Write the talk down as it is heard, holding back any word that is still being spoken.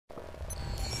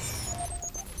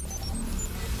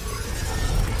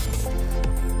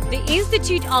The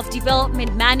Institute of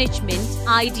Development Management,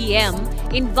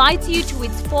 IDM, invites you to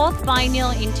its 4th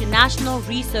Biennial International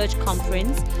Research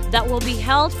Conference that will be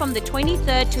held from the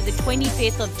 23rd to the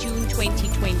 25th of June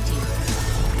 2020.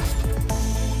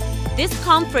 This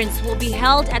conference will be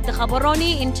held at the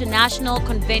Gaborone International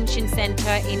Convention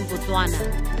Center in Botswana.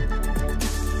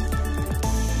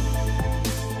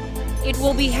 It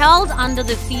will be held under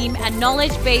the theme A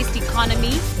Knowledge-Based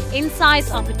Economy,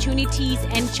 Insights, Opportunities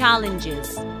and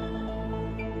Challenges.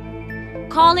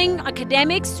 Calling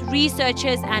academics,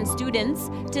 researchers and students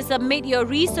to submit your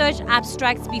research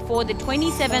abstracts before the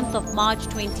 27th of March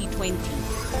 2020.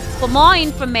 For more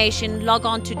information, log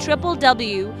on to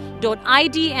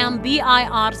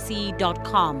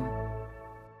www.idmbirc.com.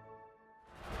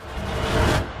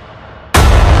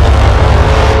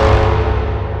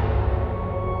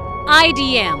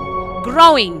 IDM,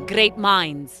 growing great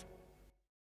minds.